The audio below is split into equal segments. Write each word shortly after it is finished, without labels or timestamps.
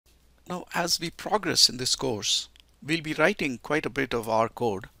Now, as we progress in this course, we'll be writing quite a bit of R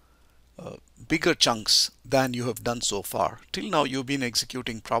code, bigger chunks than you have done so far. Till now, you've been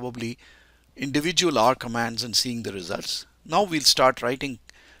executing probably individual R commands and seeing the results. Now we'll start writing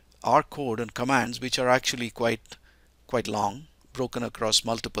R code and commands which are actually quite long, broken across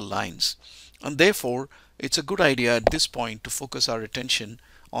multiple lines. And therefore, it's a good idea at this point to focus our attention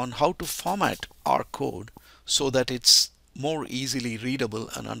on how to format our code so that it's more easily readable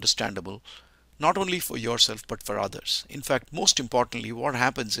and understandable, not only for yourself but for others. In fact, most importantly, what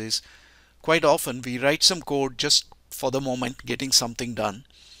happens is quite often we write some code just for the moment, getting something done,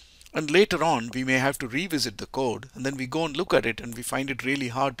 and later on we may have to revisit the code, and then we go and look at it and we find it really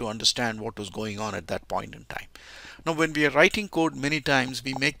hard to understand what was going on at that point in time. Now when we are writing code, many times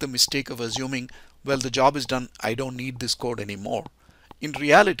we make the mistake of assuming, well, the job is done, I don't need this code anymore. In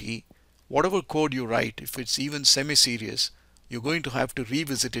reality, whatever code you write, if it's even semi-serious, you're going to have to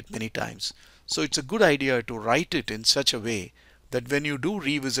revisit it many times. So it's a good idea to write it in such a way that when you do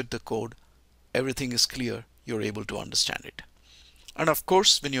revisit the code, everything is clear, you're able to understand it. And of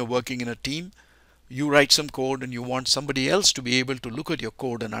course, when you're working in a team, you write some code and you want somebody else to be able to look at your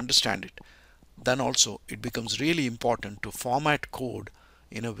code and understand it. Then also it becomes really important to format code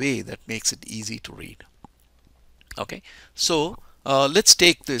in a way that makes it easy to read. Okay, so let's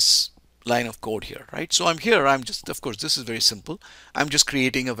take this line of code here, right? So I'm just, of course, this is very simple. I'm just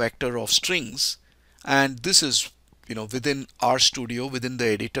creating a vector of strings, and this is, within RStudio, within the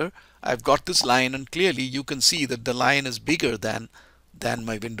editor, I've got this line, and clearly you can see that the line is bigger than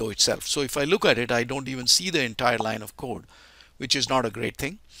my window itself. So if I look at it, I don't even see the entire line of code, which is not a great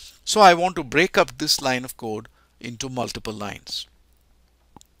thing. So I want to break up this line of code into multiple lines.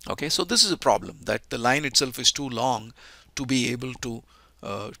 Okay, so this is a problem, that the line itself is too long to be able to,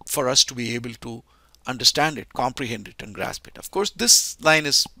 for us to be able to understand it, comprehend it, and grasp it. Of course, this line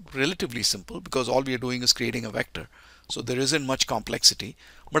is relatively simple because all we are doing is creating a vector. So there isn't much complexity,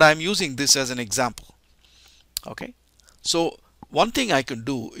 but I'm using this as an example. Okay, so one thing I can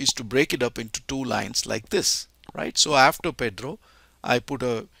do is to break it up into two lines like this, right? So after Pedro, I put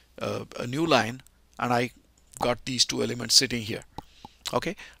a new line, and I got these two elements sitting here.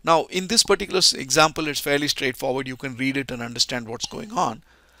 Okay, now in this particular example, it's fairly straightforward. You can read it and understand what's going on.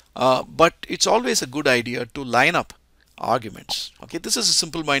 But it's always a good idea to line up arguments. Okay, this is a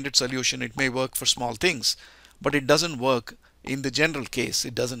simple-minded solution. It may work for small things, but it doesn't work in the general case.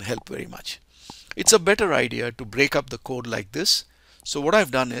 It doesn't help very much. It's a better idea to break up the code like this. So what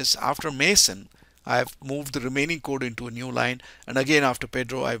I've done is, after Mason, I've moved the remaining code into a new line, and again after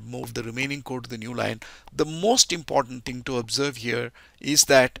Pedro, I've moved the remaining code to the new line. The most important thing to observe here is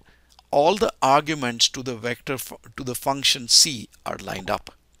that all the arguments to the vector, to the function C, are lined up.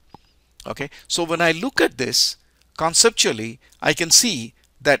 Okay, so when I look at this conceptually, I can see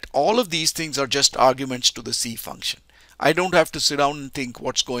that all of these things are just arguments to the C function. I don't have to sit down and think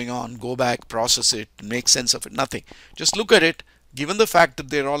what's going on, go back, process it, make sense of it, nothing. Just look at it. Given the fact that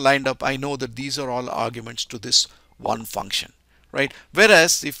they're all lined up, I know that these are all arguments to this one function, right?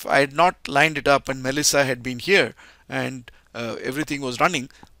 Whereas if I had not lined it up and Melissa had been here and everything was running,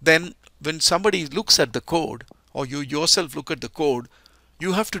 then when somebody looks at the code, or you yourself look at the code,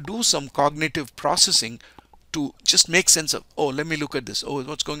 you have to do some cognitive processing to just make sense of, oh, let me look at this. Oh,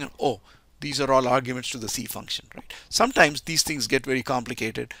 what's going on? Oh, these are all arguments to the C function, right? Sometimes these things get very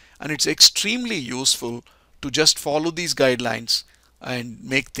complicated, and it's extremely useful to just follow these guidelines and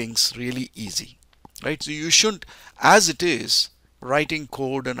make things really easy, right? So you shouldn't, as it is, writing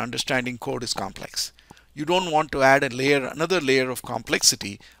code and understanding code is complex. You don't want to add a layer, another layer of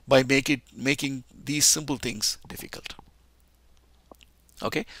complexity by making these simple things difficult.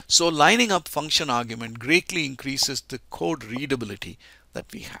 Okay, so lining up function argument greatly increases the code readability that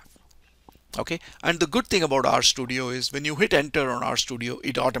we have. Okay, and the good thing about RStudio is when you hit enter on RStudio,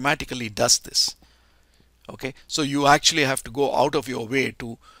 it automatically does this. Okay, so you actually have to go out of your way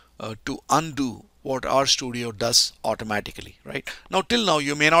to undo what RStudio does automatically, right? Now, till now,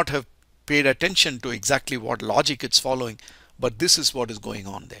 you may not have paid attention to exactly what logic it's following, but this is what is going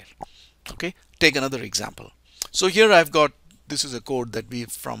on there. Okay, take another example. So here I've got, this is a code that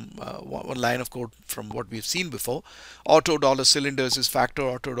we've from one line of code from what we've seen before. Auto dollar cylinders is factor,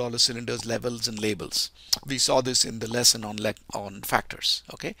 auto dollar cylinders levels and labels. We saw this in the lesson on factors.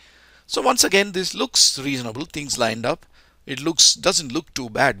 Okay, so once again, this looks reasonable, things lined up. It doesn't look too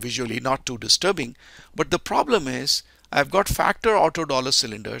bad visually, not too disturbing. But the problem is I've got factor auto dollar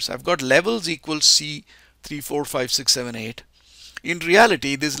cylinders. I've got levels equals C 3, 4, 5, 6, 7, 8. In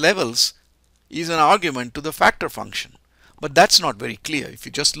reality, these levels is an argument to the factor function, but that's not very clear if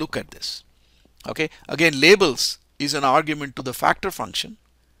you just look at this. Okay, again, labels is an argument to the factor function,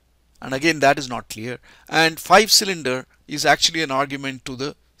 and again that is not clear, and 5-cylinder is actually an argument to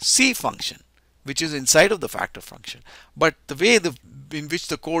the C function, which is inside of the factor function. But the way in which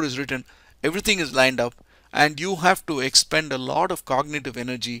the code is written, everything is lined up, and you have to expend a lot of cognitive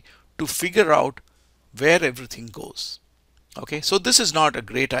energy to figure out where everything goes. Okay, so this is not a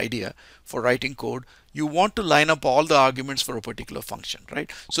great idea for writing code. You want to line up all the arguments for a particular function, right?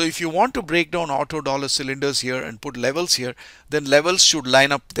 So if you want to break down auto dollar cylinders here and put levels here, then levels should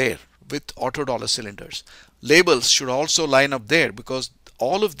line up there with auto dollar cylinders. Labels should also line up there, because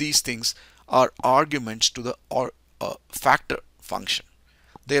all of these things are arguments to the factor function.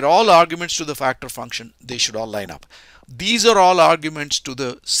 They're all arguments to the factor function. They should all line up. These are all arguments to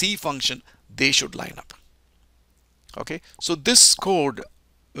the C function. They should line up. Okay, so this code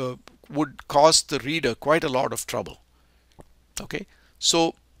would cause the reader quite a lot of trouble. Okay,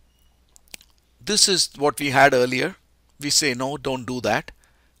 so this is what we had earlier. We say no, don't do that,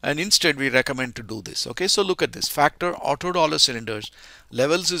 and instead we recommend to do this. Okay, so look at this: factor, auto dollar cylinders,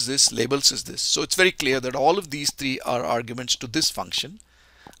 levels is this, labels is this. So it's very clear that all of these three are arguments to this function.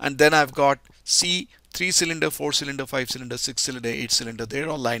 And then I've got C, 3-cylinder, 4-cylinder, 5-cylinder, 6-cylinder, 8-cylinder. They're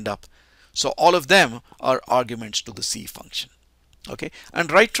all lined up. So all of them are arguments to the C function. Okay,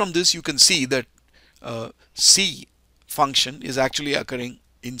 and right from this you can see that C function is actually occurring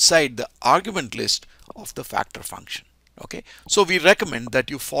inside the argument list of the factor function. Okay, so we recommend that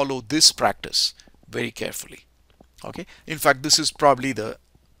you follow this practice very carefully. Okay, in fact this is probably the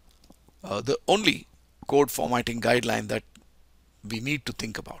only code formatting guideline that we need to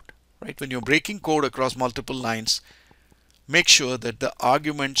think about, right? When you're breaking code across multiple lines, make sure that the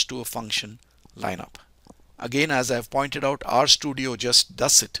arguments to a function line up. Again, as I've pointed out, RStudio just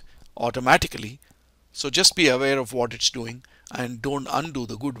does it automatically. So just be aware of what it's doing and don't undo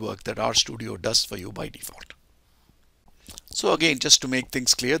the good work that RStudio does for you by default. So again, just to make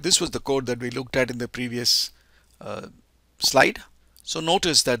things clear, this was the code that we looked at in the previous slide. So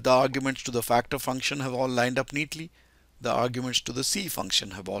notice that the arguments to the factor function have all lined up neatly. The arguments to the C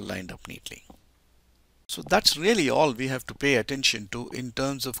function have all lined up neatly. So that's really all we have to pay attention to in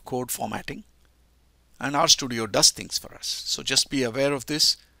terms of code formatting, and RStudio does things for us. So just be aware of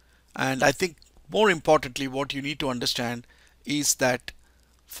this, and I think more importantly what you need to understand is that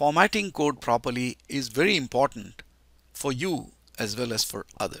formatting code properly is very important for you as well as for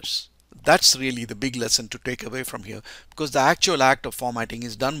others. That's really the big lesson to take away from here, because the actual act of formatting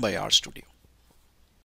is done by RStudio.